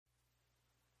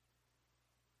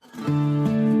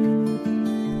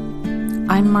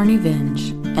I'm Marnie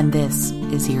Vinge, and this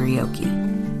is Irioki.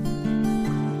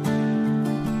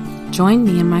 Join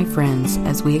me and my friends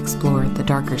as we explore the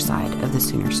darker side of the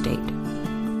Sooner State.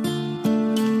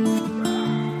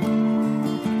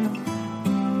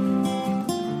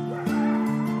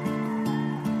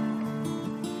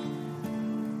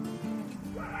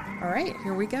 All right,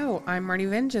 here we go. I'm Marnie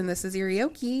Vinge, and this is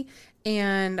Irioki,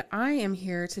 and I am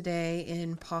here today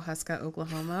in Pawhuska,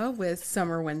 Oklahoma with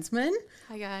Summer Winsman.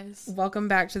 Hi, guys. Welcome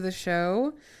back to the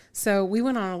show. So we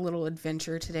went on a little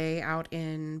adventure today out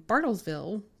in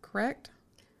Bartlesville, correct?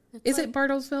 Is it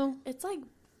Bartlesville? It's like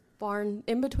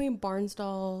in between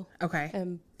Barnsdall Okay.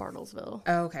 and Bartlesville.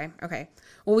 Oh, okay.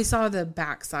 Well, we saw the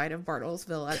backside of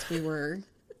Bartlesville as we were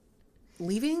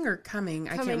leaving or coming?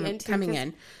 I can't remember. Coming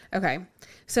in. Okay.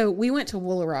 So we went to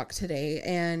Woolaroc today.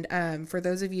 And for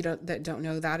those of you that don't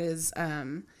know, that is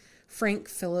Frank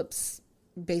Phillips'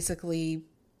 basically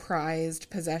prized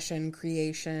possession,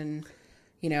 creation.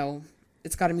 You know,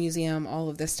 it's got a museum, all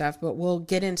of this stuff. But we'll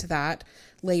get into that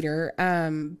later.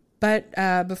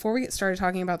 But before we get started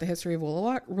talking about the history of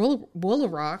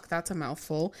Woolaroc, that's a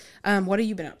mouthful. What have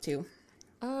you been up to?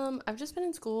 I've just been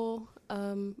in school.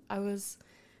 I was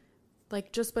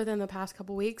just within the past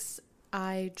couple weeks,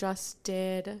 I was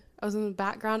in the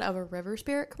background of a River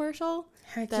Spirit commercial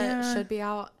that should be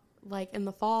out in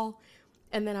the fall.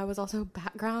 And then I was also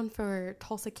background for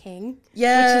Tulsa King, which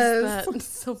is the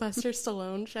Sylvester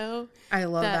Stallone show. I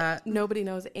love that. Nobody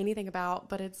knows anything about,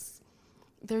 but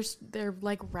they're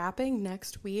wrapping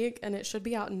next week, and it should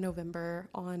be out in November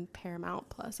on Paramount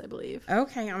Plus, I believe.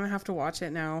 Okay, I'm gonna have to watch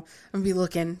it now. I'm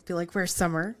gonna be like, where's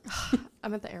Summer?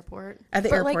 I'm at the airport. At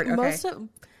the airport, okay.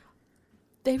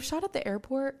 They've shot at the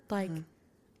airport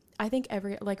I think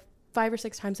every 5 or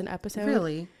 6 times an episode.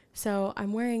 Really? So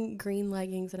I'm wearing green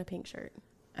leggings and a pink shirt.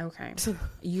 Okay.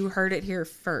 You heard it here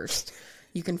first.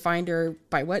 You can find her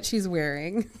by what she's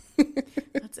wearing.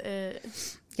 That's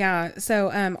it. Yeah.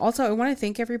 So also, I want to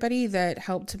thank everybody that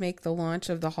helped to make the launch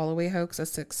of the Holloway Hoax a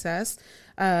success.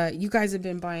 You guys have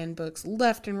been buying books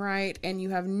left and right, and you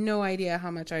have no idea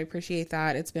how much I appreciate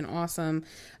that. It's been awesome.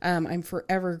 I'm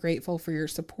forever grateful for your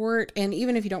support. And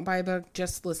even if you don't buy a book,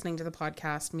 just listening to the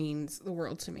podcast means the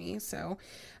world to me. So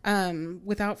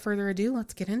without further ado,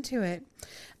 let's get into it.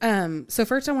 So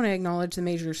first, I want to acknowledge the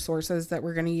major sources that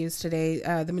we're going to use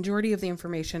today. The majority of the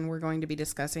information we're going to be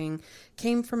discussing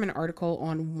came from an article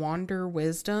on Wander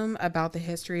Wisdom about the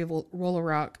history of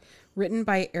Woolaroc, written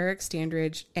by Eric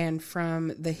Standridge, and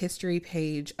from the history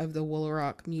page of the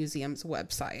Woolaroc Museum's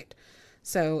website.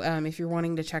 So if you're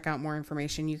wanting to check out more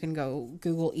information, you can go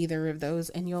Google either of those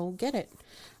and you'll get it.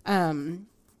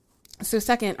 So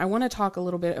second, I want to talk a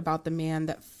little bit about the man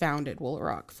that founded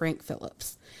Woolaroc, Frank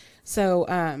Phillips. So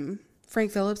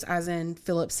Frank Phillips, as in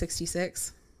Phillips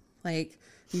 66,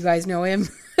 you guys know him.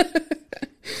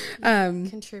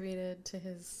 Contributed to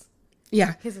his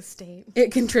estate.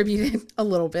 It contributed a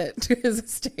little bit to his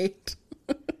estate.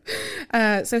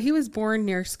 So he was born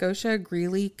near Scotia,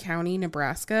 Greeley County,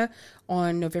 Nebraska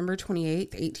on November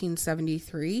 28th,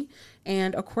 1873.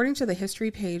 And according to the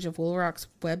history page of Wooloroc's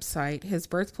website, his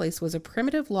birthplace was a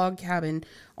primitive log cabin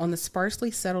on the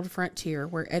sparsely settled frontier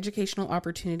where educational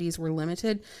opportunities were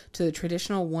limited to the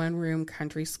traditional one-room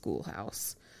country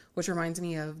schoolhouse. Which reminds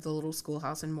me of the little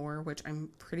schoolhouse in Moore, which I'm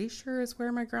pretty sure is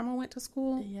where my grandma went to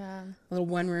school. Yeah. A little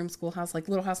one-room schoolhouse, like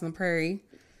Little House on the Prairie.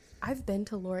 I've been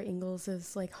to Laura Ingalls'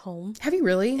 home. Have you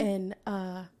really? And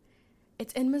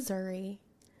it's in Missouri.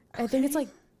 Okay. I think it's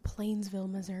Plainsville,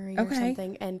 Missouri or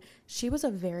something. And she was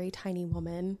a very tiny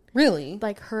woman. Really?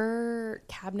 Her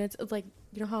cabinets,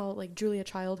 you know how Julia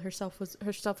Child, her stuff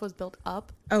was built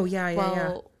up? Oh,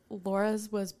 yeah. Laura's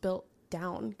was built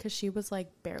down because she was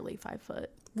barely 5 foot.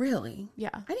 Really? Yeah.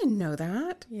 I didn't know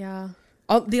that. Yeah.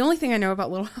 The only thing I know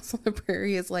about Little House on the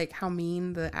Prairie is how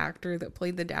mean the actor that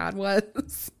played the dad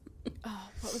was. Oh,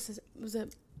 what was his? Was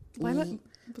it Michael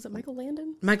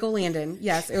Landon? Michael Landon.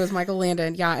 Yes, it was Michael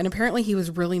Landon. Yeah, and apparently he was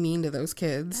really mean to those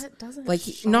kids. That doesn't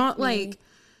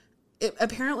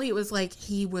apparently it was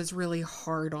he was really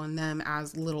hard on them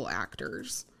as little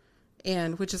actors.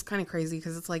 And which is kind of crazy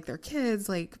because it's they're kids,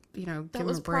 give them a break. That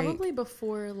was probably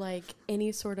before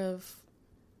any sort of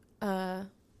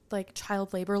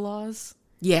child labor laws.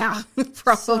 Yeah,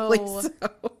 probably so.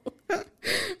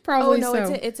 Probably so.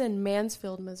 It's in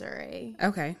Mansfield, Missouri.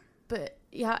 Okay. But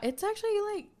yeah, it's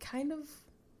actually kind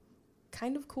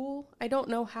of cool. I don't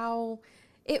know how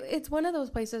it's one of those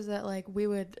places that we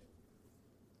would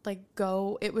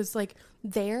go. It was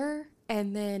there,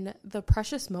 and then the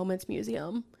Precious Moments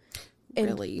Museum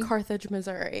in Carthage,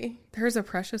 Missouri. There's a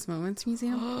Precious Moments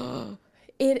Museum?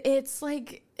 It's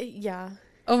yeah.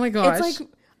 Oh my gosh. It's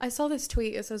I saw this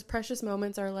tweet. It says Precious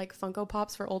Moments are like Funko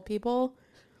Pops for old people.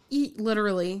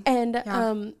 Literally.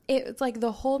 And it's like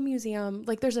the whole museum,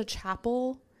 like there's a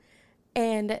chapel,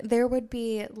 and there would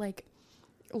be like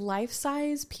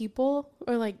life-size people,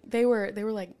 or like they were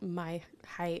like my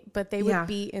height, but they would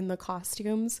be in the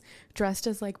costumes dressed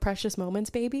as like Precious Moments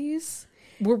babies.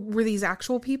 Were these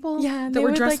actual people? Yeah, that they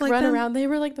were would dressed like run them? around. They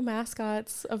were like the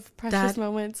mascots of Precious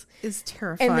Moments. Is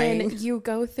terrifying. And then you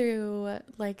go through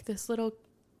like this little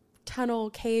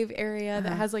tunnel cave area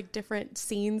that has like different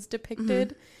scenes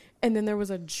depicted. And then there was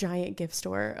a giant gift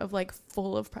store of like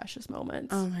full of Precious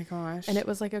Moments. Oh my gosh. And it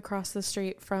was like across the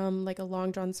street from like a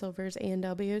Long John Silver's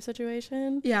A&W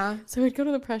situation. Yeah. So we'd go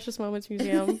to the Precious Moments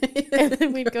Museum and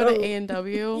then we'd go to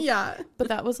A&W. Yeah. But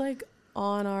that was like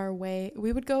on our way.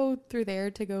 We would go through there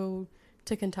to go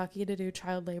to Kentucky to do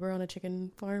child labor on a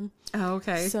chicken farm. Oh,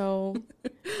 okay. So,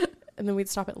 and then we'd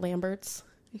stop at Lambert's.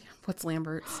 What's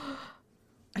Lambert's?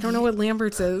 I don't know what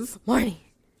Lambert's is. Marnie,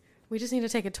 we just need to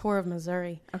take a tour of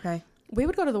Missouri. Okay. We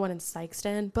would go to the one in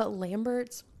Sykeston, but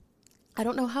Lambert's, I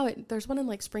don't know how there's one in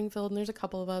like Springfield and there's a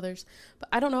couple of others, but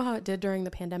I don't know how it did during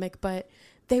the pandemic, but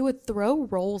they would throw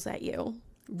rolls at you.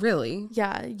 Really?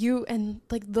 Yeah, and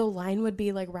like the line would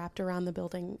be like wrapped around the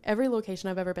building. Every location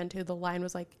I've ever been to, the line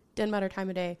was like, didn't matter time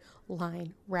of day,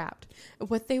 line wrapped.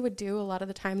 What they would do a lot of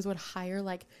the times would hire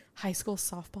like high school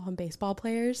softball and baseball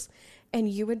players, and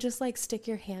you would just like stick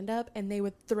your hand up and they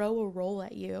would throw a roll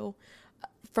at you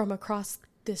from across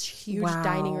this huge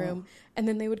dining room. And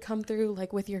then they would come through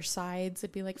like with your sides.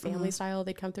 It'd be like family style.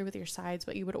 They'd come through with your sides,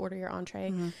 but you would order your entree.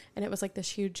 And it was like this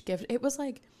huge gift. It was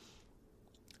like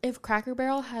if Cracker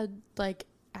Barrel had like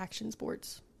action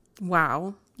sports.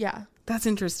 Wow. Yeah. That's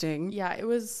interesting. Yeah,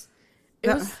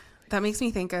 That makes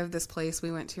me think of this place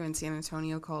we went to in San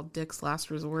Antonio called Dick's Last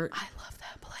Resort. I love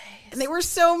that place. And they were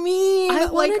so mean. I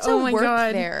like, wanted to oh my work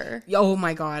God. there. Oh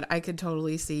my God. I could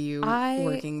totally see you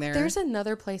working there. There's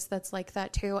another place that's like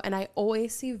that too. And I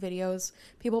always see videos.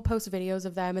 People post videos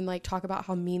of them and like talk about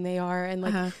how mean they are. And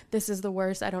like, this is the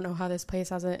worst. I don't know how this place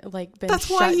hasn't like been That's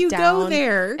shut why you down. go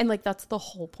there. And like, that's the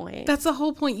whole point. That's the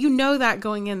whole point. You know that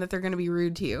going in that they're going to be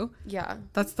rude to you. Yeah.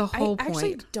 That's the whole I point.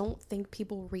 actually don't think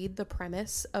people read the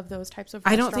premise of those types of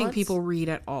I restaurants. don't think people read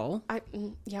at all.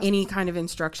 Any kind of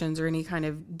instructions or any kind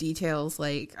of details.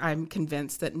 Like, I'm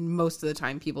convinced that most of the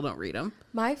time people don't read them.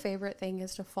 My favorite thing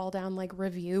is to fall down like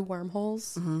review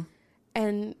wormholes,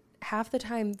 and half the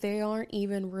time they aren't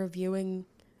even reviewing,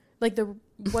 like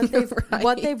what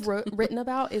they've written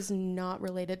about is not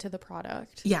related to the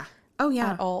product. Yeah. Oh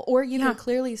yeah. At all, or you can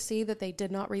clearly see that they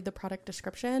did not read the product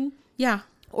description. Yeah.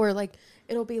 Or like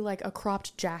it'll be like a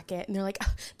cropped jacket, and they're like,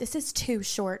 oh, "This is too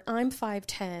short. I'm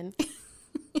 5'10".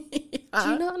 Do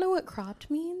you not know what cropped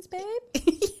means, babe?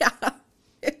 Yeah.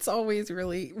 It's always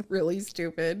really, really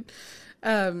stupid.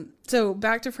 So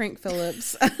back to Frank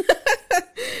Phillips.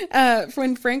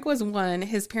 When Frank was 1,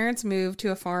 his parents moved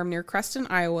to a farm near Creston,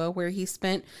 Iowa, where he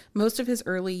spent most of his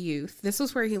early youth. This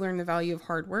was where he learned the value of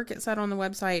hard work. It said on the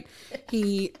website.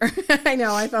 I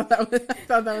know. I thought that was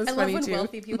funny I love when too.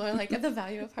 wealthy people are like, the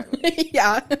value of hard work.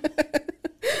 Yeah.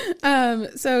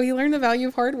 So he learned the value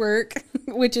of hard work,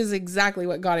 which is exactly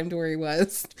what got him to where he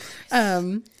was.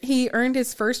 He earned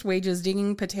his first wages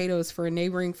digging potatoes for a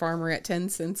neighboring farmer at 10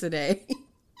 cents a day.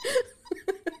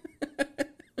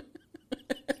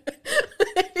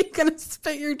 You're gonna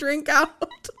spit your drink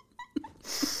out.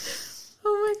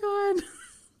 Oh my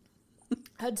God.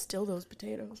 I'd steal those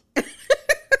potatoes.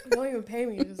 Don't even pay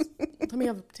me. Just let me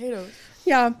have the potatoes.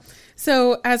 Yeah.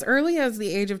 So as early as the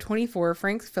age of 24,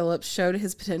 Frank Phillips showed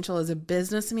his potential as a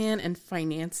businessman and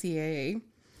financier.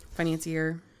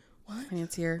 What?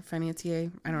 Financier.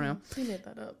 I don't know. He made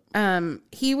that up.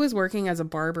 He was working as a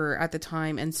barber at the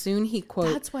time, and soon he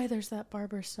quote. That's why there's that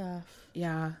barber stuff.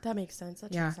 Yeah. That makes sense.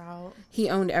 That checks out. He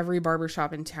owned every barber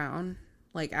shop in town,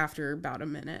 like after about a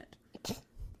minute.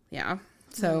 Yeah.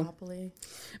 So, Monopoly.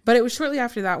 But it was shortly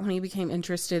after that when he became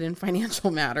interested in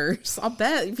financial matters. I'll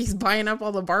bet if he's buying up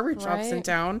all the barber shops in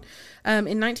town.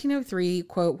 In 1903,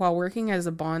 quote, while working as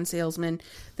a bond salesman,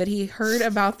 that he heard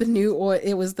about the new oil.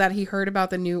 It was that he heard about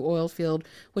the new oil field,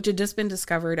 which had just been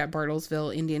discovered at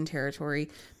Bartlesville, Indian Territory.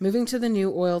 Moving to the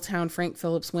new oil town, Frank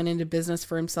Phillips went into business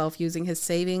for himself using his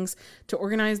savings to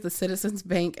organize the Citizens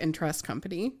Bank and Trust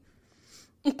Company.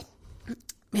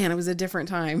 Man, it was a different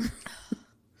time.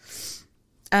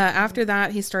 After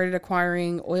that, he started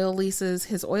acquiring oil leases.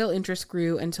 His oil interest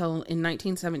grew until in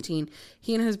 1917,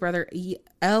 he and his brother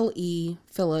L.E.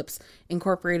 Phillips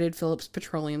incorporated Phillips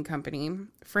Petroleum Company.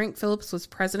 Frank Phillips was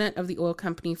president of the oil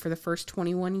company for the first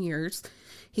 21 years.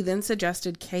 He then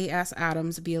suggested K.S.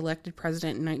 Adams be elected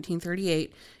president in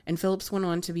 1938, and Phillips went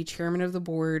on to be chairman of the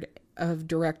board of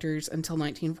directors until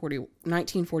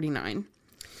 1949.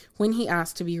 When he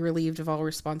asked to be relieved of all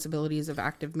responsibilities of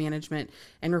active management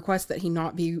and request that he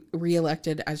not be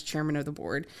reelected as chairman of the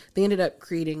board, they ended up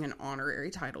creating an honorary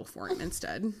title for him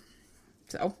instead.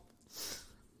 So,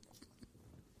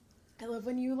 I love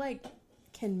when you like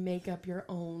can make up your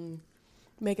own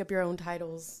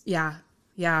titles. yeah.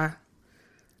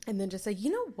 And then just say,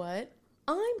 you know what?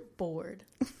 I'm bored.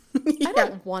 Yeah. I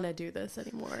don't want to do this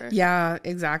anymore. Yeah,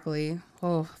 exactly.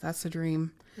 Oh, that's the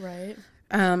dream. Right.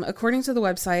 According to the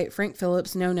website, Frank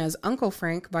Phillips, known as Uncle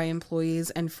Frank by employees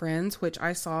and friends, which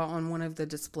I saw on one of the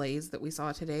displays that we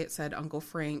saw today, it said Uncle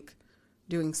Frank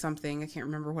doing something. I can't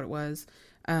remember what it was.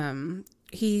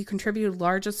 He contributed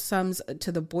largest sums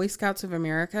to the Boy Scouts of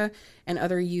America and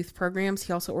other youth programs.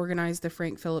 He also organized the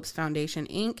Frank Phillips Foundation,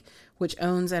 Inc., which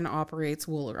owns and operates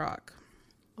Woolaroc.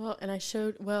 Well, and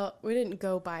we didn't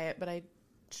go by it, but I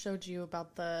showed you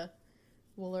about the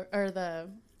the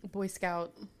Boy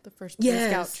Scout, the first Boy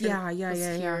Scout troop. Yeah.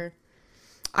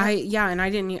 I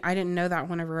didn't know that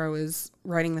whenever I was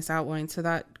writing this outline, so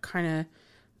that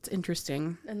it's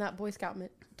interesting. And that Boy Scout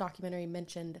documentary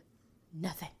mentioned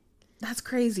nothing. That's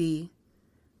crazy.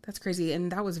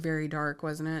 And that was very dark,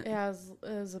 wasn't it? Yeah, it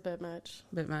was a bit much.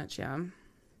 Yeah.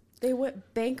 They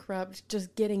went bankrupt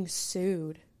just getting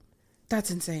sued. That's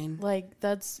insane. Like,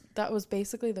 that was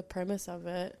basically the premise of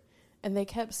it. And they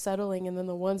kept settling, and then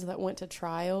the ones that went to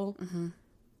trial,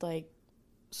 like,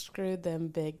 screwed them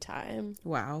big time.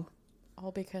 Wow.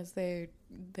 All because they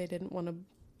didn't want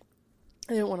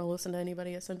to listen to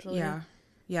anybody, essentially.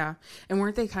 Yeah. And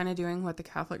weren't they kind of doing what the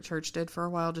Catholic Church did for a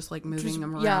while, just like moving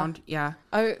them around? Yeah.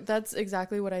 That's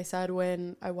exactly what I said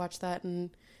when I watched that,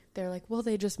 and they're like, well,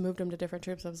 they just moved them to different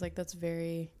troops. I was like, that's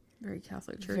very... Very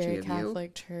Catholic Church. Very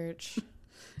Catholic Church.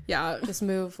 Yeah. Just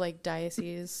move, like,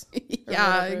 diocese.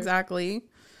 Yeah, whatever. Exactly.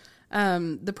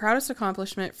 The proudest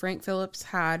accomplishment Frank Phillips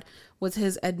had was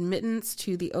his admittance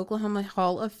to the Oklahoma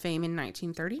Hall of Fame in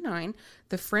 1939,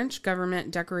 the French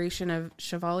government decoration of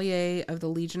Chevalier of the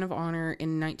Legion of Honor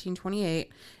in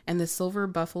 1928, and the Silver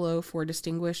Buffalo for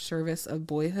Distinguished Service of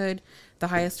Boyhood, the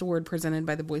highest award presented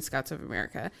by the Boy Scouts of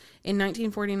America. In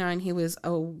 1949, he was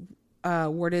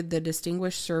awarded the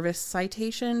Distinguished Service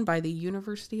Citation by the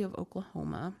University of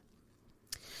Oklahoma.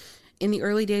 In the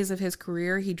early days of his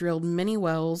career, he drilled many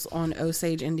wells on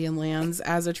Osage Indian lands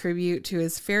as a tribute to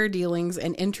his fair dealings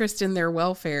and interest in their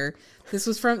welfare. This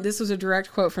was a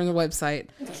direct quote from the website.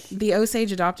 The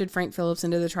Osage adopted Frank Phillips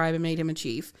into the tribe and made him a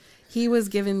chief. He was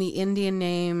given the Indian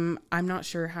name, I'm not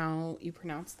sure how you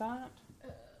pronounce that.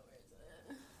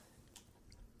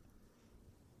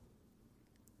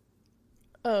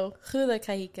 Oh, Hula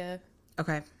Kaika.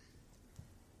 Okay.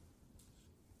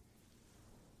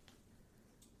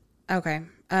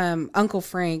 Uncle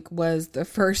Frank was the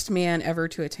first man ever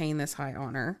to attain this high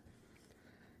honor.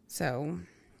 So,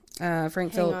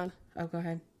 Frank Phillips. Hang on. Oh, go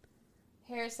ahead.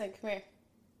 Harrison, come here.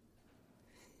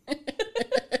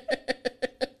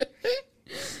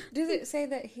 Did it say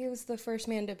that he was the first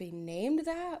man to be named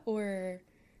that, or?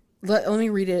 Let me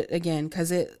read it again,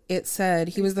 because it said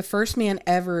he was the first man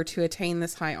ever to attain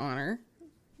this high honor.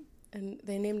 And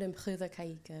they named him Hula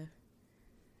Kaika.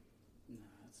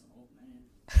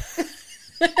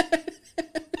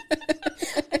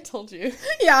 I told you.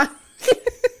 Yeah.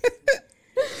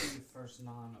 First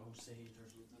non-Osage or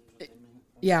something.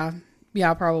 Yeah,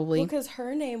 probably. Well, because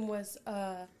her name was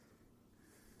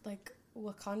like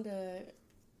Wakanda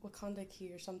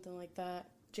Key or something like that.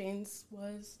 Jane's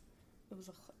was. It was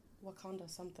a Wakanda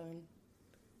something.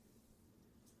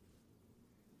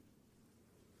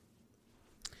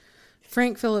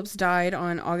 Frank Phillips died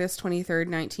on August 23rd,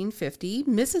 1950.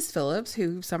 Mrs. Phillips,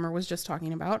 who Summer was just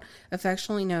talking about,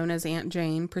 affectionately known as Aunt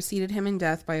Jane, preceded him in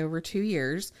death by over 2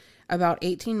 years. About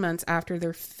 18 months after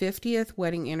their 50th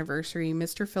wedding anniversary,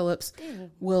 Mr. Phillips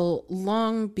will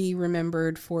long be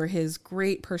remembered for his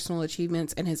great personal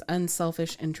achievements and his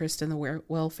unselfish interest in the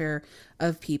welfare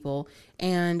of people.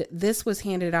 And this was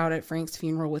handed out at Frank's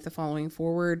funeral with the following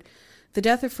foreword. The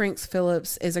death of Frank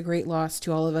Phillips is a great loss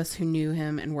to all of us who knew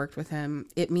him and worked with him.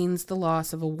 It means the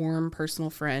loss of a warm personal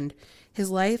friend.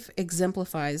 His life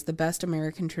exemplifies the best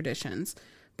American traditions.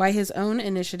 By his own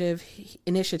initiative,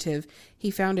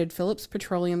 he founded Phillips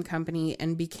Petroleum Company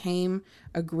and became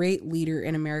a great leader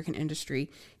in American industry.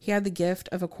 He had the gift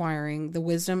of acquiring, the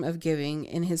wisdom of giving.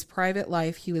 In his private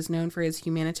life, he was known for his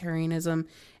humanitarianism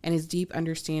and his deep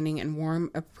understanding and warm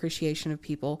appreciation of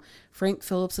people. Frank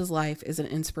Phillips's life is an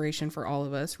inspiration for all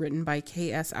of us, written by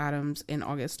K.S. Adams in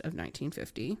August of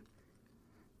 1950.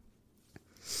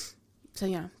 So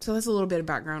that's a little bit of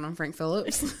background on Frank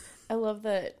Phillips. I love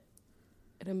that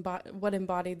what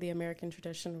embodied the American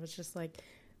tradition was just like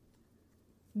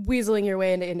weaseling your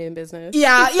way into Indian business.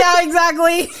 Yeah,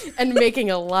 exactly. And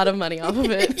making a lot of money off of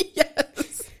it.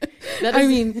 Yes. I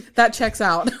mean, that checks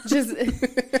out.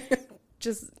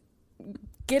 Just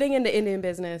getting into Indian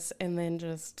business and then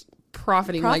just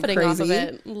profiting like crazy. Off of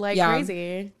it like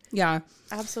crazy. Yeah.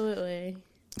 Absolutely.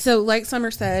 So, like Summer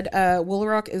said,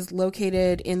 Woolaroc is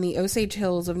located in the Osage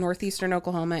Hills of northeastern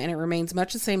Oklahoma, and it remains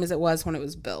much the same as it was when it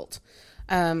was built.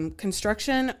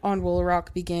 Construction on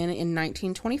Woolaroc began in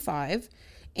 1925,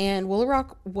 and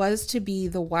Woolaroc was to be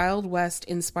the Wild West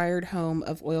inspired home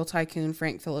of oil tycoon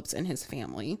Frank Phillips and his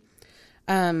family.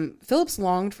 Phillips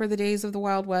longed for the days of the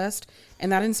Wild West,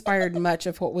 and that inspired much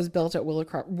of what was built at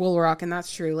Woolaroc, and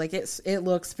that's true. Like it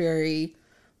looks very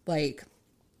like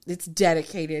it's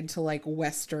dedicated to like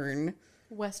Western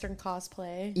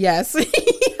cosplay. Yes.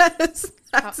 Yes.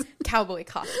 Cowboy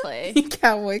cosplay.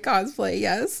 Cowboy cosplay,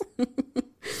 yes.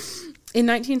 In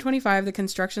 1925, the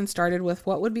construction started with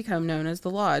what would become known as the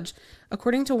Lodge.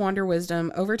 According to Wander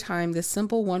Wisdom, over time, this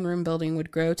simple one-room building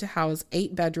would grow to house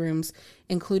 8 bedrooms,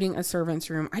 including a servant's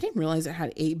room. I didn't realize it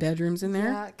had 8 bedrooms in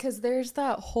there. Yeah, because there's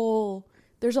a whole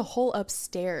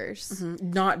upstairs.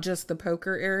 Mm-hmm. Not just the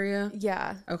poker area?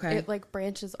 Yeah. Okay. It like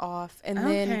branches off. And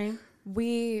then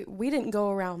we didn't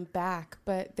go around back,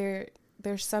 but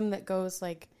there's some that goes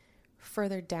like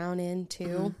further down in too.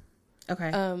 Mm-hmm.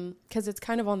 Okay. Because it's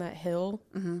kind of on that hill.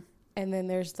 Mm-hmm. And then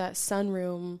there's that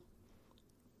sunroom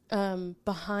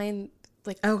behind,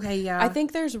 like... Okay, yeah. I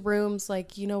think there's rooms,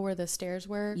 like, you know where the stairs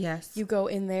were? Yes. You go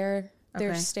in there,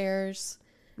 there's Okay. stairs,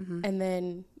 and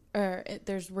then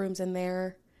there's rooms in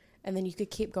there, and then you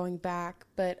could keep going back.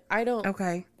 But I don't...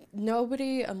 Okay.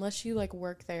 Nobody, unless you, like,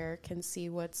 work there, can see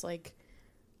what's, like,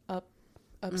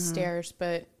 upstairs.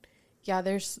 But, yeah,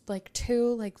 there's, like,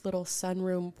 2, like, little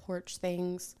sunroom porch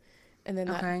things. And then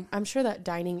that, I'm sure that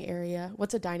dining area,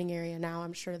 what's a dining area now?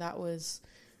 I'm sure that was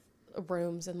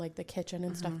rooms and like the kitchen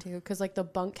and stuff too. Cause like the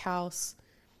bunkhouse,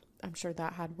 I'm sure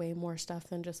that had way more stuff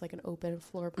than just like an open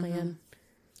floor plan.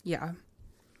 Yeah.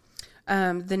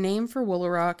 The name for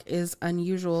Woolaroc is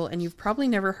unusual and you've probably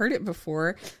never heard it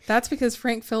before. That's because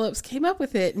Frank Phillips came up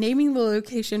with it, naming the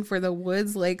location for the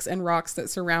woods, lakes, and rocks that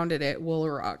surrounded it,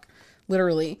 Woolaroc.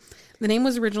 Literally. The name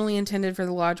was originally intended for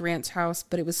the Lodge Ranch House,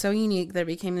 but it was so unique that it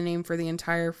became the name for the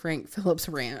entire Frank Phillips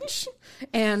Ranch.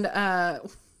 And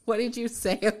what did you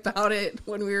say about it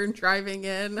when we were driving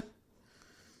in?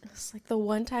 It's like the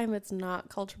one time it's not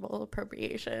cultural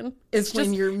appropriation. It's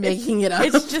when you're making it up.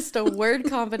 It's just a word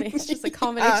combination. It's just a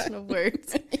combination of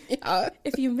words. Yeah.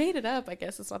 If you made it up, I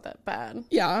guess it's not that bad.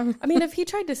 Yeah. I mean, if he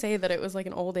tried to say that it was like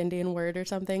an old Indian word or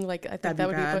something, like I think that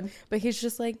would be fun. But he's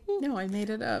just like, no, I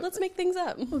made it up. Let's make things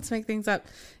up. Let's make things up.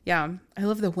 Yeah. I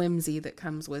love the whimsy that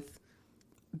comes with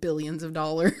billions of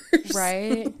dollars.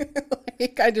 Right.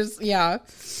 Yeah.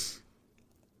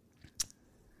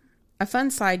 A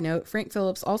fun side note, Frank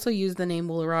Phillips also used the name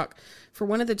Woolaroc for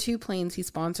one of the 2 planes he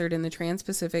sponsored in the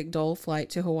Trans-Pacific Dole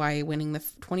flight to Hawaii, winning the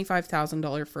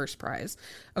 $25,000 first prize.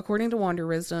 According to Wander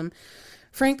Wisdom,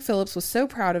 Frank Phillips was so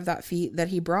proud of that feat that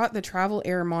he brought the Travel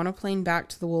Air monoplane back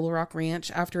to the Woolaroc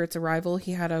Ranch. After its arrival,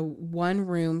 he had a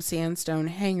 1-room sandstone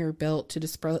hangar built to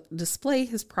display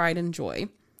his pride and joy.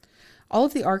 All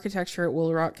of the architecture at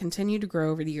Woolaroc continued to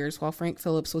grow over the years while Frank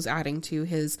Phillips was adding to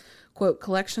his, quote,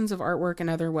 collections of artwork and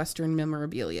other Western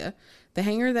memorabilia. The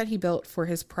hangar that he built for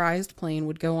his prized plane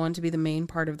would go on to be the main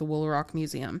part of the Woolaroc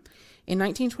Museum. In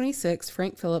 1926,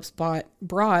 Frank Phillips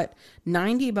brought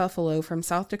 90 buffalo from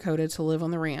South Dakota to live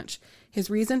on the ranch. His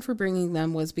reason for bringing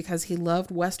them was because he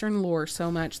loved Western lore so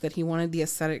much that he wanted the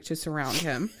aesthetic to surround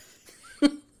him.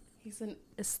 He's an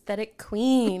aesthetic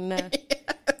queen.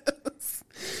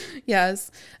 Yes.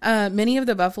 Many of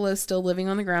the buffaloes still living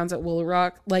on the grounds at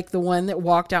Woolaroc, like the one that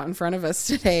walked out in front of us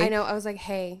today. I know. I was like,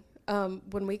 hey,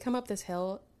 when we come up this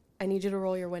hill, I need you to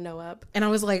roll your window up. And I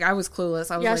was like, I was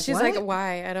clueless. I was like, she's what? like,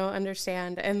 why? I don't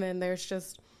understand. And then there's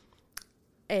just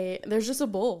a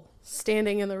bull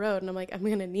standing in the road. And I'm like, I'm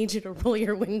going to need you to roll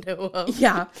your window up.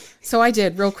 Yeah. So I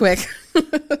did real quick.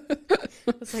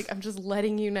 It's like, I'm just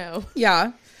letting you know.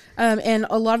 Yeah. And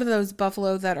a lot of those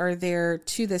buffalo that are there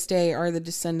to this day are the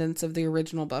descendants of the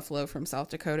original buffalo from South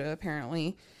Dakota,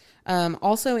 apparently.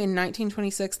 Also in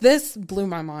 1926, this blew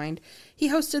my mind. He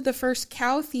hosted the first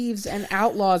Cow Thieves and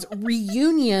Outlaws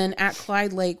reunion at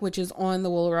Clyde Lake, which is on the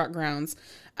Willow Rock grounds.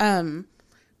 When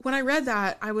I read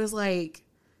that, I was like,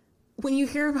 when you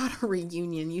hear about a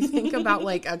reunion, you think about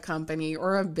like a company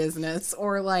or a business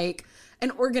or like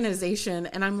an organization.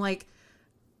 And I'm like,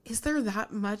 is there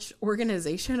that much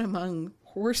organization among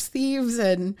horse thieves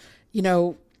and, you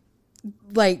know,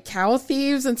 like cow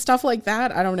thieves and stuff like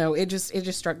that? I don't know. It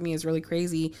just struck me as really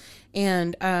crazy.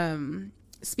 And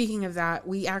speaking of that,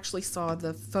 we actually saw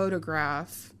the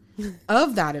photograph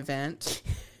of that event,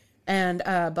 and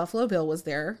Buffalo Bill was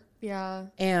there. Yeah.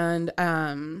 And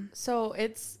so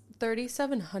it's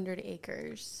 3,700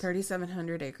 acres.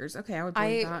 3,700 acres. Okay, I would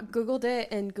believe that. I Googled it,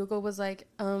 and Google was like,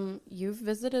 you've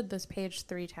visited this page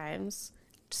 3 times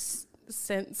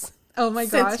since. Oh my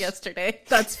gosh. Since yesterday.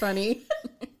 That's funny.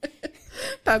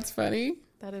 That's funny.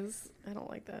 That is, I don't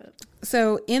like that.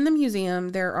 So in the museum,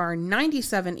 there are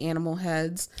 97 animal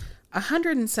heads,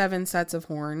 107 sets of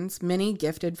horns, many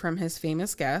gifted from his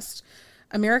famous guest,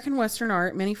 American Western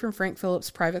art, many from Frank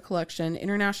Phillips' private collection,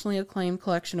 internationally acclaimed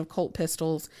collection of Colt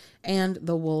pistols, and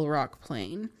the Wool Rock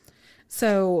plane.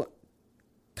 So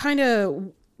kind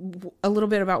of a little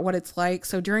bit about what it's like.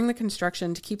 So during the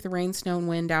construction, to keep the rain, snow, and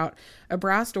wind out, a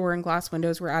brass door and glass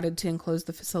windows were added to enclose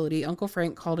the facility. Uncle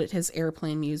Frank called it his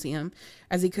airplane museum,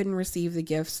 as he couldn't receive the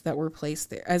gifts that were placed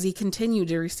there, as he continued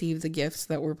to receive the gifts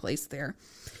that were placed there.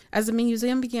 As the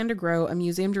museum began to grow, a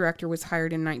museum director was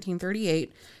hired in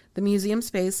 1938. The museum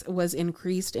space was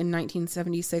increased in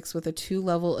 1976 with a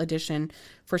 2-level addition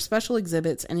for special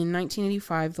exhibits, and in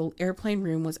 1985, the airplane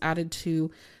room was added to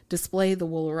display the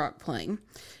Wool Rock plane.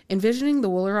 Envisioning the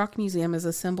Wool Rock Museum as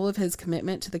a symbol of his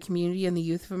commitment to the community and the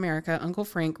youth of America, Uncle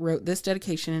Frank wrote this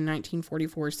dedication in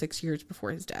 1944, 6 years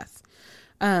before his death.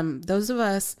 Those of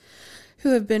us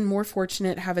who have been more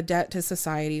fortunate have a debt to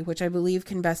society, which I believe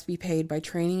can best be paid by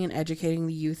training and educating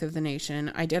the youth of the nation.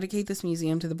 I dedicate this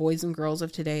museum to the boys and girls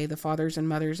of today, the fathers and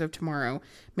mothers of tomorrow.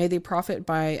 May they profit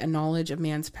by a knowledge of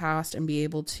man's past and be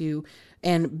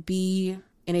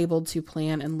enabled to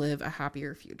plan and live a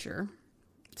happier future.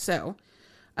 So,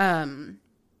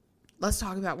 let's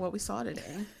talk about what we saw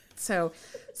today. So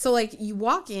like you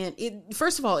walk in,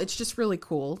 first of all, it's just really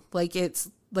cool. Like it's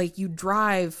like you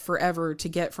drive forever to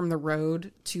get from the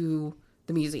road to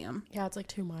the museum. Yeah, it's like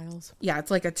 2 miles. Yeah, it's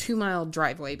like a 2-mile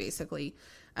driveway basically.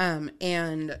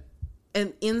 And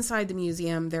inside the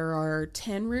museum there are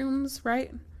 10 rooms,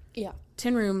 right? Yeah.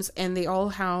 10 rooms, and they all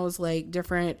house like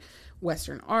different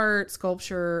Western art,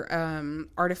 sculpture,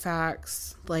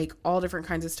 artifacts, like all different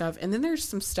kinds of stuff. And then there's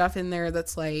some stuff in there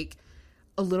that's like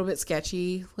a little bit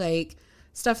sketchy, like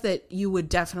stuff that you would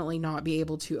definitely not be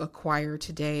able to acquire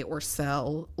today or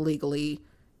sell legally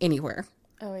anywhere.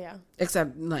 Oh yeah.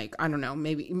 Except like, I don't know,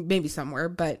 maybe somewhere,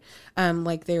 but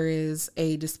like there is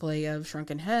a display of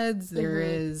shrunken heads. There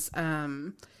is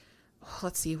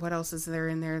let's see, what else is there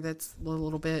in there that's a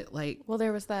little bit like... Well,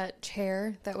 there was that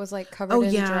chair that was like covered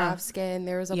in giraffe skin.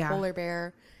 There was a polar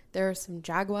bear. There are some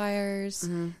jaguars.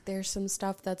 There's some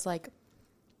stuff that's like,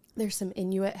 there's some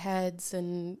Inuit heads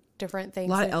and different things.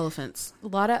 A lot of elephants.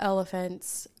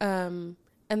 And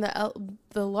the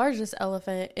largest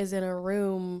elephant is in a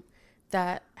room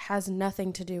that has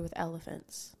nothing to do with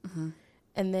elephants.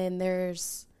 And then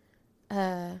there's,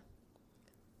 I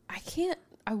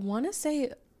want to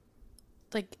say,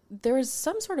 like, there is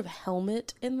some sort of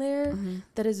helmet in there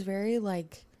that is very,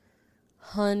 like,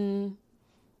 Hun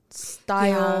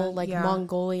style,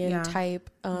 Mongolian type.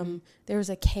 There's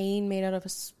a cane made out of a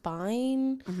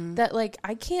spine that, like,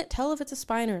 I can't tell if it's a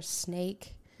spine or a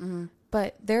snake,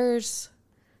 but there's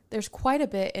quite a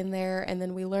bit in there. And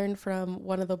then we learned from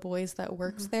one of the boys that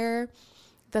works there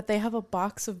that they have a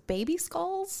box of baby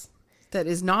skulls that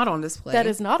is not on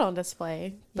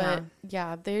display. But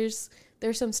yeah, there's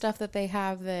some stuff that they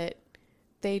have that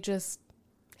they just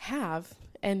have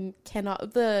and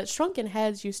cannot. The shrunken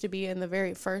heads used to be in the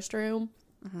very first room.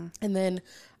 And then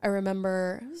I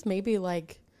remember it was maybe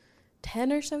like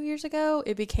 10 or so years ago,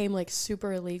 it became like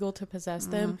super illegal to possess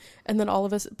them. And then all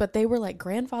of us, but they were like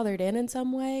grandfathered in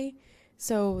some way.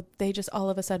 So they just all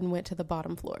of a sudden went to the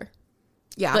bottom floor.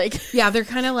 Yeah. Like, yeah, they're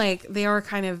kind of like, they are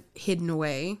kind of hidden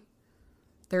away.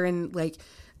 They're in like,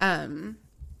 and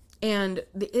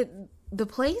the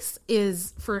place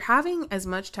is, for having as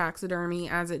much taxidermy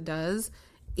as it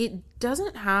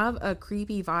doesn't have a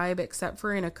creepy vibe except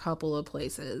for in a couple of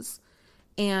places.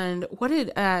 And what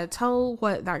did, tell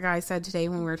what that guy said today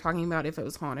when we were talking about if it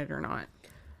was haunted or not.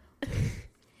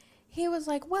 he was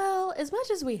like, well, as much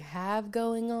as we have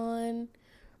going on,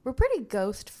 we're pretty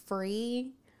ghost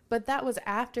free. But that was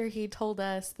after he told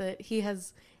us that he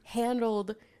has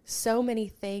handled so many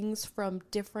things from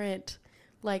different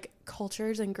like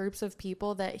cultures and groups of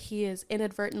people that he is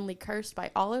inadvertently cursed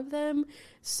by all of them.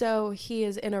 So he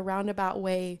is in a roundabout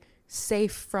way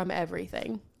safe from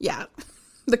everything. Yeah.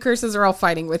 The curses are all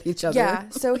fighting with each other. Yeah.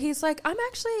 So he's like,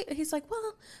 he's like,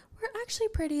 well, we're actually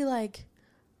pretty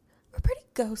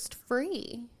ghost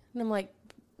free. And I'm like,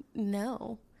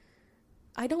 no,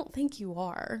 I don't think you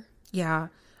are. Yeah.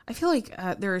 I feel like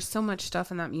there is so much stuff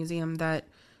in that museum that,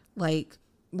 like,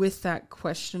 with that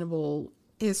questionable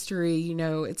history, you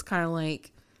know, it's kind of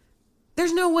like,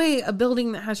 there's no way a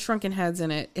building that has shrunken heads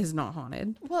in it is not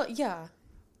haunted. Well, yeah.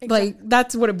 Exactly. Like,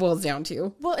 that's what it boils down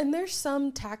to. Well, and there's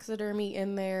some taxidermy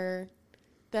in there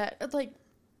that, like,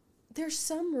 there's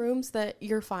some rooms that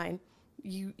you're fine.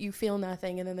 You feel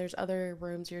nothing, and then there's other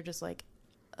rooms you're just like,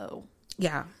 oh.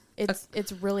 Yeah.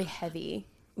 It's really heavy.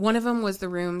 One of them was the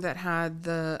room that had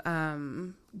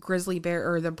the grizzly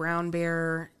bear or the brown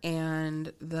bear,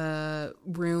 and the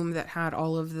room that had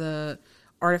all of the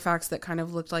artifacts that kind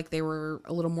of looked like they were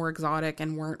a little more exotic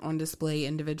and weren't on display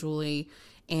individually,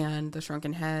 and the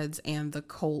shrunken heads and the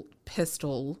Colt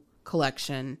pistol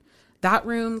collection. That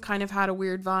room kind of had a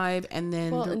weird vibe. And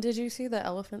then and did you see the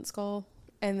elephant skull?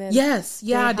 And then yes,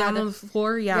 yeah, down on the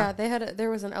floor, yeah. Yeah, there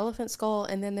was an elephant skull,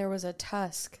 and then there was a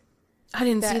tusk. I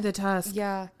didn't see the tusk.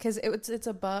 Yeah, because it's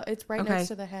right next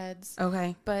to the heads.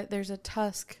 Okay. But there's a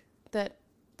tusk that,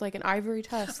 like an ivory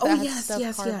tusk. Oh, that yes, has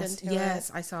yes, stuff carved into it.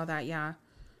 yes. I saw that. Yeah.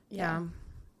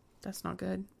 That's not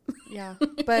good. Yeah,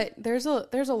 but there's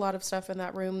a lot of stuff in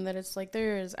that room that it's like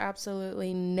there is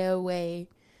absolutely no way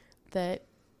that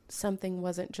something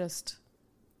wasn't just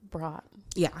brought.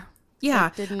 Yeah.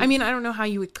 Yeah. Like, I mean, I don't know how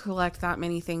you would collect that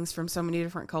many things from so many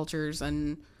different cultures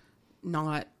and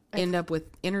not end up with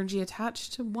energy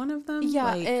attached to one of them.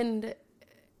 Yeah, and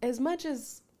as much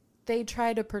as they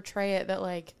try to portray it that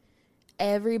like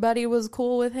everybody was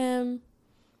cool with him,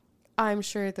 I'm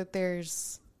sure that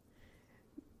there's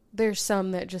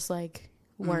some that just like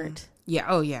weren't. Yeah.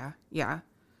 Oh yeah. Yeah.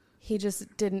 He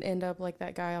just didn't end up like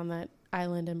that guy on that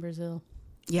island in Brazil.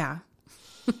 Yeah.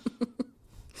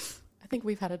 I think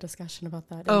we've had a discussion about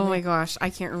that. Oh my gosh, I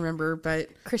can't remember, but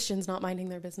Christians not minding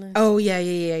their business. Oh yeah.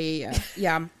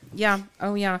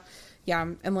 Oh yeah. Yeah.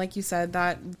 And like you said,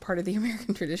 that part of the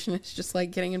American tradition is just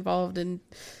like getting involved in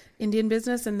Indian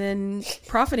business and then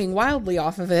profiting wildly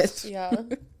off of it. Yeah.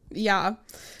 Yeah.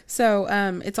 So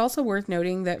it's also worth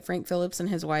noting that Frank Phillips and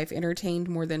his wife entertained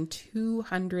more than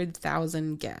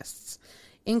 200,000 guests,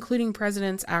 including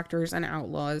presidents, actors, and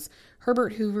outlaws.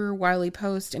 Herbert Hoover, Wiley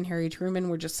Post, and Harry Truman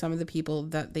were just some of the people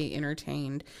that they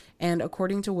entertained. And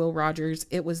according to Will Rogers,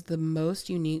 it was the most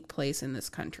unique place in this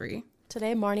country.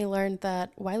 Today, Marnie learned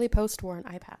that Wiley Post wore an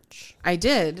eye patch. I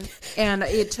did. And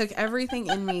it took everything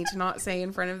in me to not say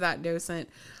in front of that docent.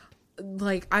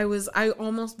 Like, I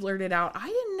almost blurted out, I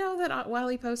didn't know that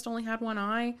Wiley Post only had one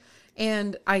eye.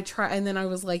 And and then I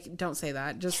was like, don't say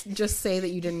that. Just say that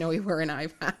you didn't know he wore an eye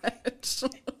patch.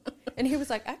 And he was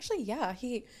like, actually, yeah,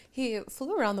 he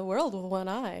flew around the world with one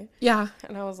eye. Yeah.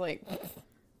 And I was like,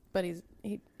 but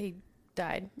he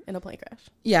died in a plane crash.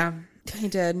 Yeah, he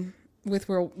did. With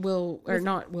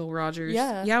not Will Rogers.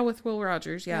 Yeah. Yeah, with Will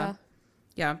Rogers. Yeah.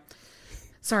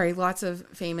 Sorry, lots of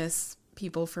famous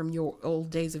people from your old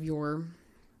days of yore.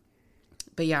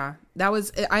 But yeah, that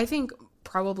was, I think,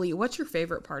 probably, what's your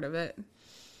favorite part of it?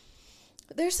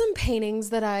 There's some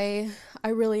paintings that I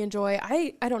really enjoy.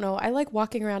 I don't know. I like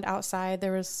walking around outside.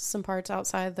 There was some parts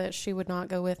outside that she would not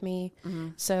go with me. Mm-hmm.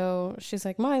 So she's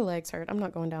like, my legs hurt. I'm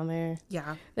not going down there.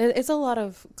 Yeah. It's a lot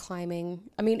of climbing.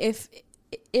 I mean, if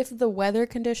the weather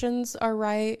conditions are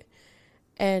right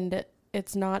and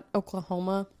it's not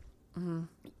Oklahoma, mm-hmm.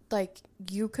 like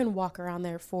you can walk around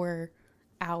there for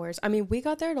hours. I mean, we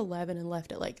got there at 11 and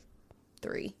left at like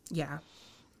 3. Yeah.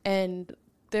 And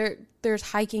there's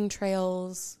hiking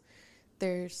trails.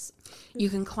 You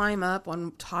can climb up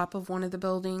on top of one of the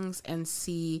buildings and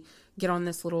get on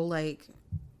this little like,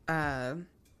 why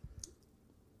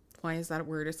is that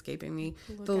word escaping me?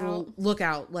 The little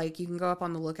lookout. Like you can go up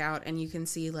on the lookout and you can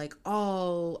see like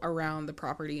all around the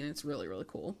property, and it's really, really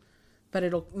cool. But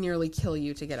it'll nearly kill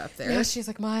you to get up there. Yeah, she's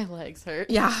like, my legs hurt.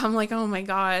 Yeah, I'm like, oh my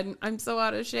God, I'm so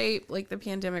out of shape. Like the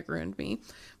pandemic ruined me.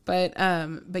 But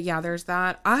yeah, there's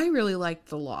that. I really liked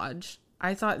the lodge.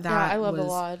 I thought that I love the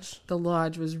lodge. The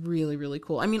lodge was really, really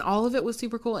cool. I mean, all of it was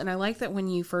super cool. And I like that when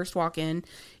you first walk in,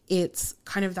 it's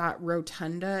kind of that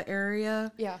rotunda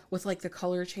area. Yeah. With like the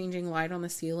color changing light on the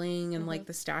ceiling and like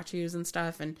the statues and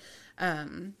stuff. And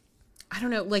I don't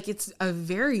know, like it's a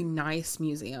very nice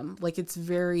museum. Like it's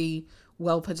very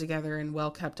well put together and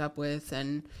well kept up with,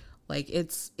 and like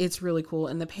it's really cool.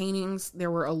 And the paintings,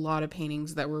 there were a lot of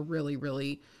paintings that were really,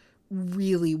 really,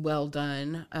 really well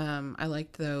done. I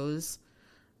liked those.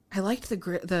 I liked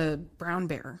the brown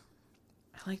bear.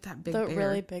 I like that big bear. The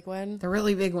really big one. The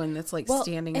really big one that's like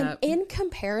standing and up. In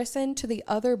comparison to the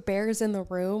other bears in the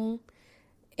room,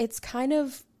 it's kind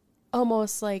of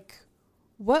almost like,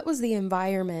 what was the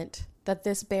environment that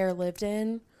this bear lived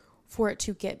in for it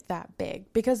to get that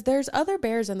big? Because there's other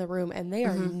bears in the room and they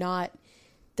are not,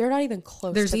 they're not even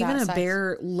close There's to that even a size.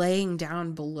 bear laying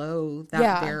down below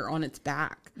that bear on its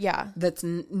back. Yeah. That's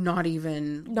not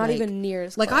even even near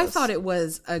as like close. I thought it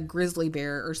was a grizzly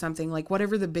bear or something, like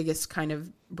whatever the biggest kind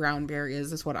of brown bear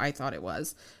is what I thought it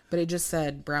was, but it just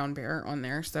said brown bear on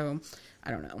there, so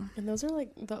I don't know. And those are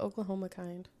like the Oklahoma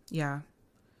kind. Yeah,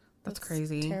 that's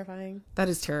crazy. Terrifying. That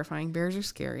is terrifying. Bears are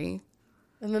scary.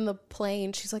 And then the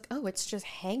plane, she's like, oh, it's just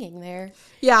hanging there.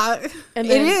 Yeah, And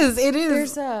it is.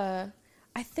 There's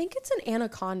I think it's an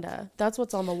anaconda. That's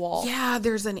what's on the wall. Yeah,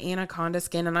 there's an anaconda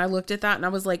skin, and I looked at that and I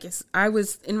was like, I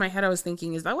was in my head, I was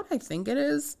thinking, is that what I think it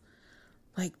is?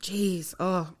 Like, geez,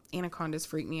 anacondas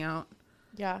freak me out.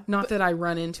 Yeah. Not that I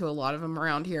run into a lot of them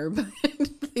around here, but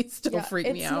they still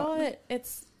freak me out.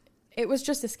 It was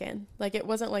just a skin. Like, it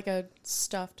wasn't like a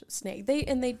stuffed snake. They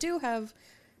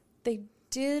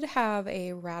did have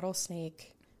a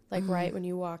rattlesnake, like right when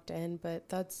you walked in, but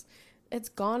it's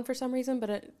gone for some reason.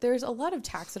 But there's a lot of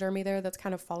taxidermy there that's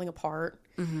kind of falling apart.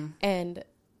 Mm-hmm. And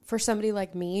for somebody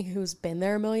like me who's been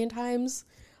there a million times,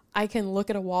 I can look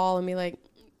at a wall and be like,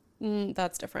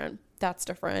 that's different. That's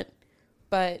different.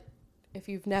 But if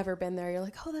you've never been there, you're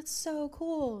like, oh, that's so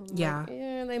cool. Yeah.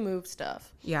 Like, they move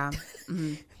stuff. Yeah.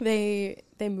 Mm-hmm. They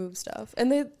move stuff.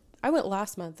 And I went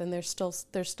last month and there's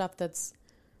stuff that's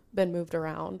been moved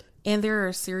around. And there are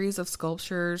a series of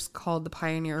sculptures called the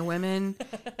Pioneer Women,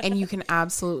 and you can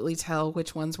absolutely tell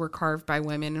which ones were carved by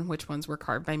women and which ones were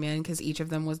carved by men, because each of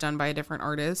them was done by a different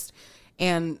artist.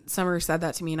 And Summer said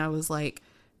that to me, and I was like,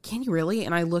 can you really?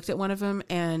 And I looked at one of them,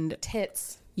 and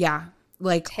Tits. Yeah.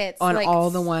 Like Tits. on Like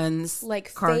all the ones. Like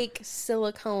fake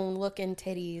silicone looking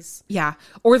titties. Yeah.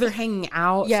 Or they're hanging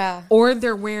out. Yeah. Or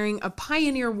they're wearing a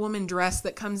Pioneer Woman dress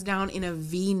that comes down in a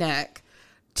V-neck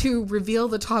to reveal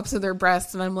the tops of their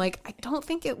breasts, and I'm like, I don't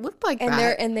think it looked like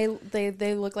that. And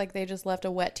they look like they just left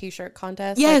a wet t-shirt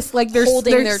contest. Yes, like they're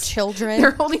holding their children.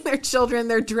 They're holding their children.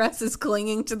 Their dress is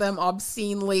clinging to them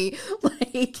obscenely.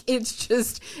 Like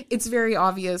it's very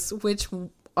obvious which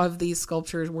of these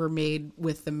sculptures were made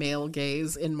with the male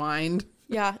gaze in mind.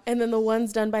 Yeah, and then the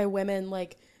ones done by women,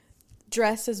 like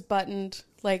dress is buttoned,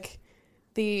 like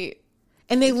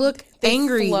and they look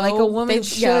angry, flow. like a woman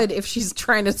should if she's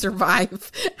trying to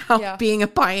survive being a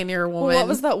pioneer woman. Well, what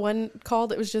was that one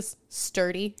called? It was just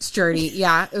sturdy. Sturdy,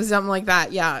 yeah. It was something like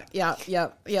that. Yeah.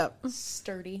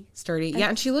 Sturdy. Yeah,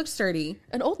 and she looked sturdy.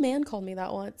 An old man called me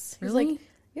that once. He was Really? like,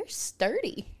 you're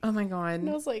sturdy. Oh my God. And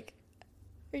I was like,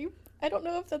 are you... I don't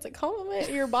know if that's a compliment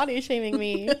or you're body shaming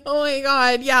me. Oh my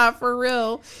God. Yeah, for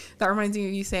real. That reminds me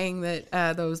of you saying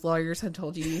that those lawyers had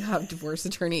told you have divorce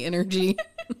attorney energy.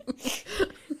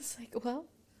 It's like, well,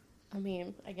 I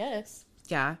mean, I guess.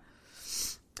 Yeah.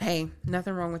 Hey,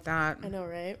 nothing wrong with that. I know,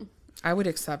 right? I would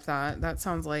accept that. That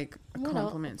sounds like a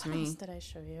compliment to me. What else did I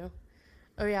show you?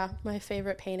 Oh yeah, my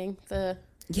favorite painting, the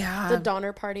Yeah.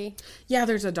 Donner Party. Yeah,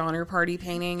 there's a Donner Party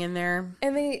painting in there.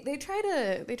 And they try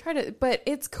to, but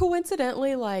it's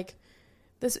coincidentally like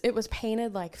this, it was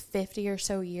painted like 50 or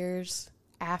so years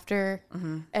after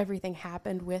everything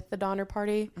happened with the Donner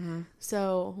Party. Mm-hmm.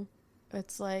 So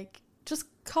it's like, just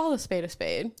call a spade a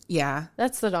spade. Yeah.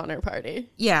 That's the Donner Party.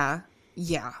 Yeah.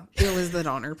 Yeah. It was the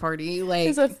Donner Party. Like,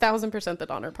 It's 1,000% the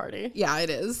Donner Party. yeah, it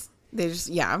is. They just,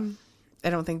 yeah. I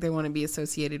don't think they want to be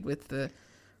associated with the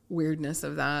weirdness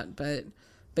of that, but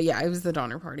yeah, it was the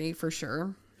Donner Party for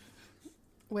sure.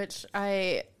 Which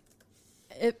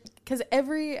because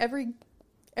every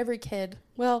kid,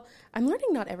 well, I'm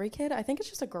learning not every kid, I think it's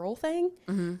just a girl thing,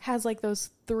 has like those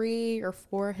 3 or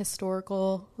 4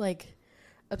 historical like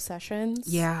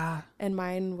obsessions. Yeah. And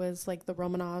mine was like the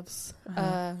Romanovs,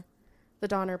 the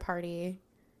Donner Party,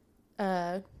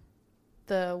 the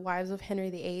Wives of Henry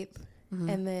VIII,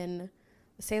 and then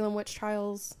the Salem witch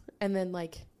trials, and then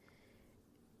like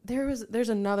there's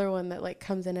another one that like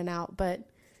comes in and out, but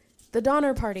the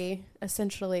Donner Party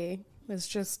essentially was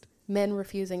just men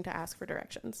refusing to ask for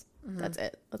directions. That's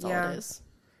it. That's all it is.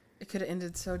 It could have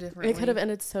ended so differently. It could have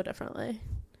ended so differently.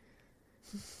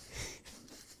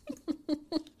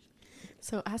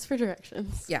 So ask for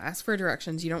directions. Yeah, ask for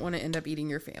directions. You don't want to end up eating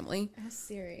your family. Ask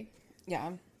Siri.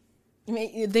 Yeah.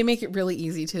 They make it really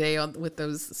easy today with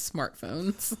those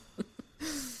smartphones.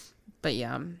 But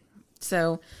yeah,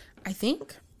 so I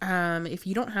think if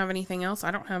you don't have anything else,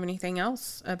 I don't have anything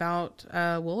else about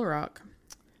Woolaroc.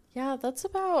 Yeah, that's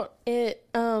about it.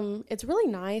 It's really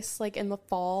nice, like in the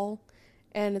fall,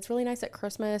 and it's really nice at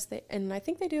Christmas. And I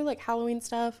think they do like Halloween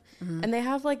stuff, and they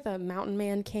have like the Mountain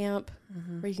Man camp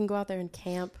where you can go out there and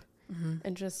camp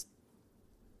and just.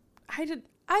 I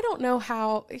don't know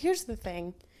how. Here's the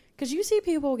thing, because you see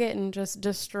people getting just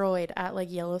destroyed at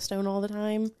like Yellowstone all the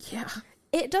time. Yeah,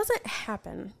 it doesn't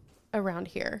happen around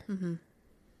here.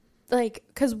 Like,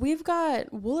 because we've got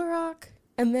Woolaroc,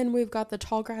 and then we've got the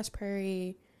Tallgrass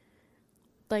Prairie.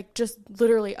 Like, just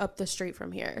literally up the street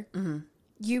from here.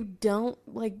 You don't,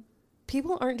 like,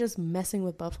 people aren't just messing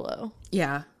with buffalo.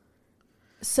 Yeah.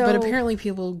 So, but apparently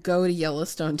people go to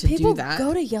Yellowstone to do that. People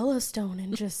go to Yellowstone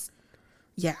and just...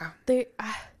 Yeah. They...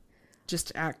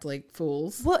 just act like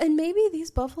fools. Well, and maybe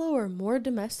these buffalo are more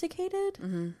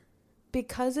domesticated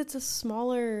because it's a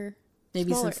smaller...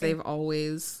 Maybe since they've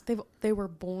always... They were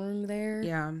born there.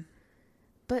 Yeah.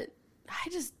 But I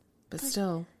just... But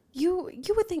still... You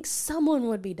would think someone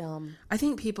would be dumb. I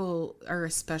think people are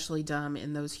especially dumb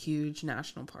in those huge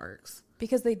national parks.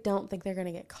 Because they don't think they're going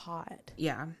to get caught.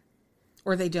 Yeah.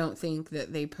 Or they don't think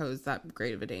that they pose that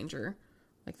great of a danger.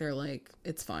 Like, they're like,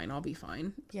 it's fine, I'll be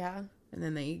fine. Yeah. And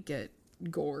then they get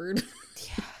gored.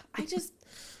 Yeah. I just...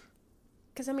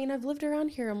 Because, I mean, I've lived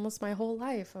around here almost my whole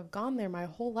life. I've gone there my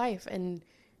whole life. And...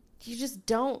 you just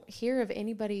don't hear of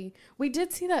anybody. We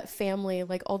did see that family,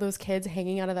 like all those kids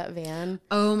hanging out of that van.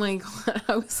 Oh my God.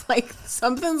 I was like,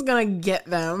 something's going to get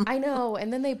them. I know.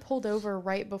 And then they pulled over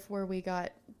right before we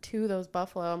got to those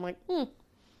buffalo. I'm like,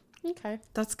 okay.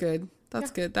 That's good.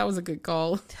 That's good. That was a good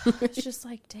call. It's just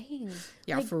like, dang.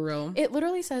 Yeah, like, for real. It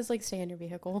literally says, like, stay in your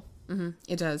vehicle.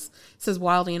 It does. It says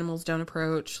wild animals don't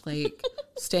approach. Like,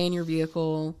 stay in your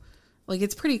vehicle. Like,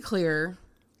 it's pretty clear.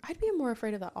 I'd be more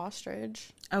afraid of the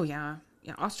ostrich. Oh, yeah.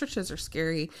 Yeah, ostriches are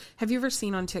scary. Have you ever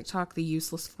seen on TikTok the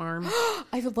Useless Farm?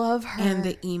 I love her. And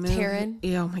the emu. Karen.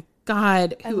 Oh, my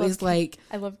God. Who is like...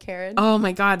 I love Karen. Oh,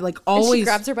 my God. Like, always... And she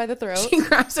grabs her by the throat. She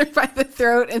grabs her by the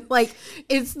throat. And, like,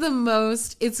 it's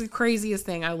the craziest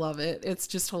thing. I love it. It's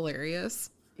just hilarious.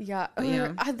 Yeah.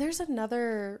 Yeah. There's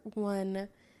another one.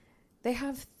 They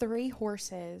have 3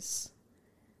 horses.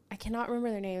 I cannot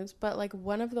remember their names, but, like,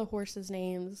 one of the horses'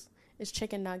 names... is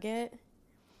Chicken Nugget.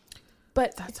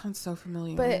 But that sounds so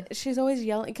familiar. But she's always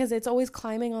yelling because it's always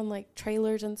climbing on like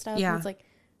trailers and stuff. Yeah. And it's like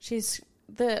she's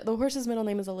the horse's middle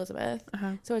name is Elizabeth.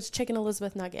 So it's Chicken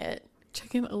Elizabeth Nugget.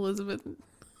 Chicken Elizabeth.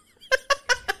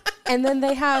 And then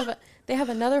they have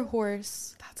another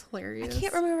horse. That's hilarious. I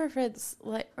can't remember if it's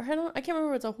like I can't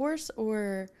remember if it's a horse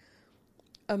or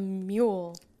a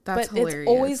mule. That's but hilarious. It's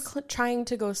always trying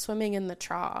to go swimming in the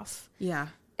trough. Yeah.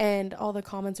 And all the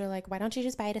comments are like, why don't you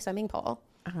just buy it a swimming pool?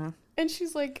 And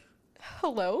she's like,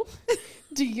 hello?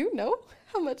 Do you know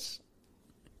how much,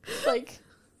 like,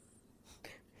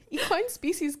 equine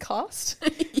species cost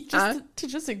to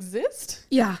just exist?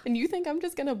 Yeah. And you think I'm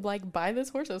just going to, like, buy this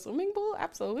horse a swimming pool?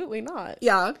 Absolutely not.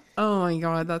 Yeah. Oh, my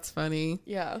God. That's funny.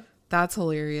 Yeah. That's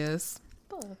hilarious.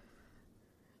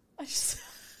 I just...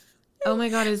 Oh, my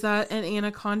God. Is that an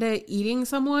anaconda eating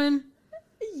someone?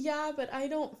 Yeah, but I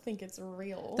don't think it's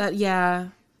real.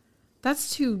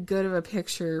 That's too good of a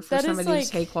picture for somebody to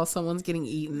take while someone's getting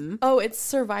eaten. Oh, it's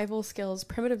survival skills,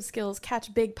 primitive skills,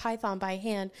 catch big python by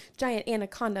hand, giant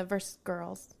anaconda versus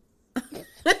girls.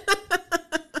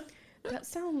 That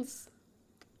sounds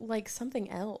like something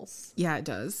else. Yeah, it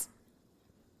does.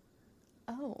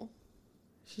 Oh.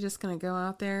 She's just going to go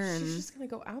out there and... She's just going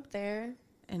to go out there.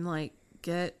 And, like,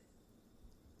 get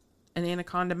an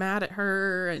anaconda mad at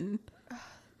her and...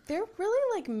 They're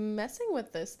really, like, messing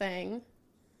with this thing.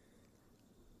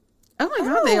 Oh, my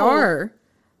God, they are.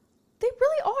 They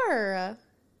really are.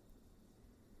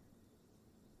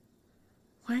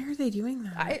 Why are they doing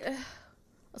that?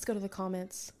 Let's go to the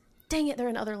comments. Dang it, they're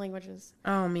in other languages.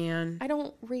 Oh, man. I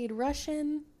don't read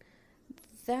Russian.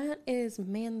 That is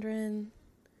Mandarin.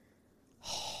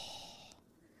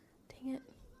 Dang it.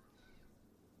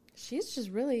 She's just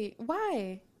really...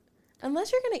 Why?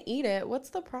 Unless you're going to eat it, what's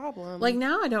the problem? Like,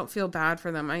 now I don't feel bad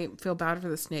for them. I feel bad for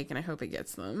the snake, and I hope it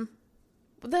gets them.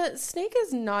 The snake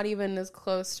is not even as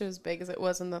close to as big as it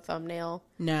was in the thumbnail.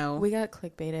 No. We got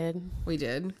clickbaited. We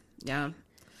did. Yeah.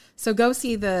 So go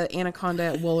see the anaconda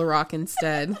at Woolaroc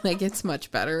instead. Like, it's much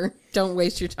better. Don't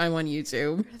waste your time on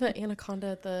YouTube. The anaconda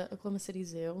at the Oklahoma City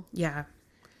Zoo. Yeah.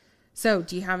 So,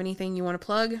 do you have anything you want to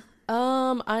plug?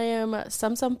 I am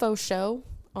Some Faux Show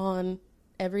on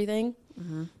everything.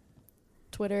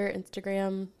 Twitter,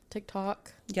 Instagram,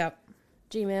 TikTok. Yep.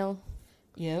 Gmail.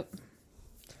 Yep.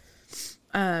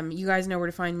 You guys know where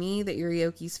to find me, the Erie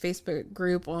Okies Facebook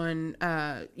group on,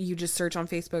 you just search on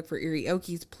Facebook for Erie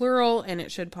Okies plural and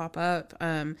it should pop up.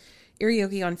 Erie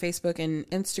Okie on Facebook and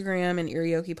Instagram, and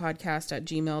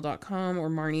erieokiepodcast@gmail.com or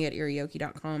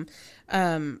marnie@erieokie.com.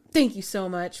 Thank you so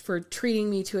much for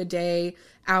treating me to a day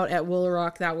out at Willow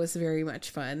Rock. That was very much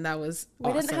fun. That was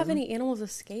awesome. We didn't have any animals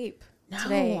escape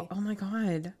today. Oh my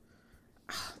God.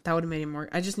 That would have made it more.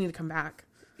 I just need to come back.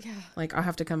 Yeah. Like, I'll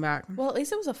have to come back. Well, at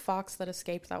least it was a fox that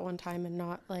escaped that one time and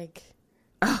not like...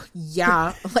 Oh,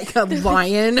 yeah. Like a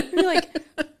lion. You're like,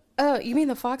 oh, you mean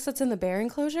the fox that's in the bear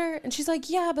enclosure? And she's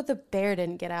like, yeah, but the bear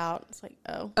didn't get out. It's like,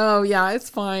 oh. Oh, yeah, it's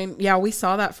fine. Yeah, we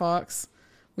saw that fox.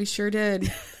 We sure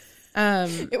did.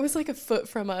 It was like a foot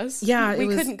from us. Yeah, we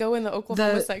couldn't go in the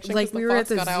Oklahoma section. Like we were at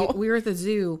the zoo. Out. We were at the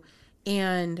zoo,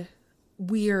 and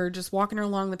we are just walking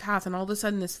along the path, and all of a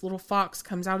sudden, this little fox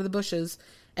comes out of the bushes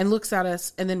and looks at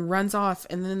us, and then runs off.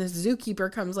 And then this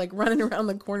zookeeper comes like running around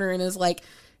the corner and is like,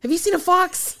 "Have you seen a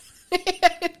fox?"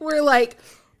 And we're like,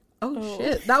 oh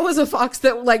shit, that was a fox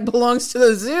that like belongs to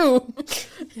the zoo.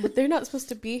 Yeah, they're not supposed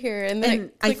to be here. And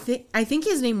then I think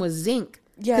his name was Zinc.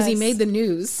 Yes. Because he made the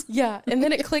news. Yeah. And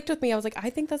then it clicked with me. I was like, I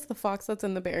think that's the fox that's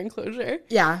in the bear enclosure.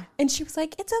 Yeah. And she was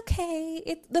like, it's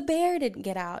okay. The bear didn't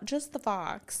get out, just the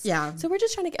fox. Yeah. So we're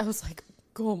just trying to get, I was like,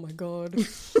 oh my God.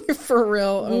 For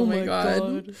real. Oh my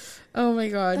God. Oh my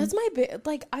God. That's my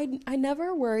like, I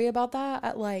never worry about that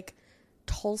at like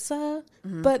Tulsa,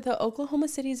 but the Oklahoma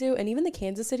City Zoo and even the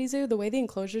Kansas City Zoo, the way the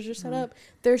enclosures are set up,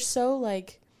 they're so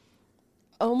like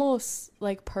almost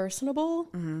like personable,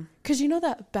 because you know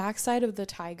that backside of the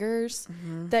tigers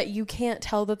that you can't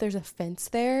tell that there's a fence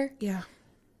there. Yeah,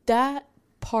 that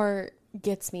part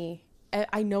gets me.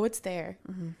 I know it's there,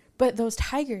 but those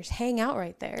tigers hang out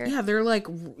right there. Yeah, they're like,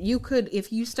 you could,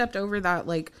 if you stepped over that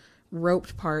like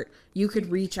roped part, you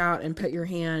could reach out and put your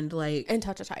hand like and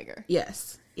touch a tiger.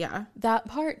 Yes. Yeah, that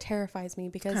part terrifies me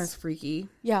because kind of freaky.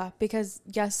 Yeah, because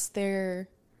yes, they're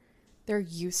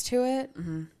used to it,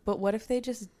 but what if they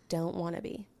just don't want to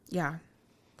be? Yeah,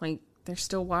 like they're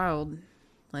still wild.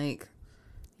 Like,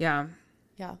 yeah,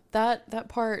 that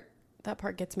part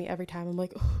gets me every time. I'm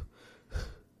like,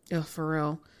 oh, for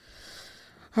real.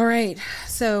 All right,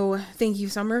 so thank you,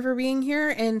 Summer, for being here,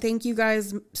 and thank you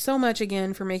guys so much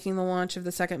again for making the launch of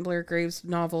the second Blair Graves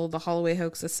novel, The Holloway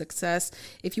Hoax, a success.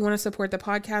 If you want to support the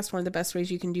podcast, one of the best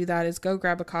ways you can do that is go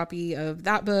grab a copy of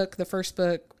that book, the first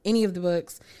book, any of the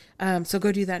books. So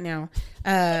go do that now.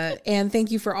 And thank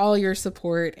you for all your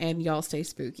support, and y'all stay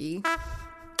spooky.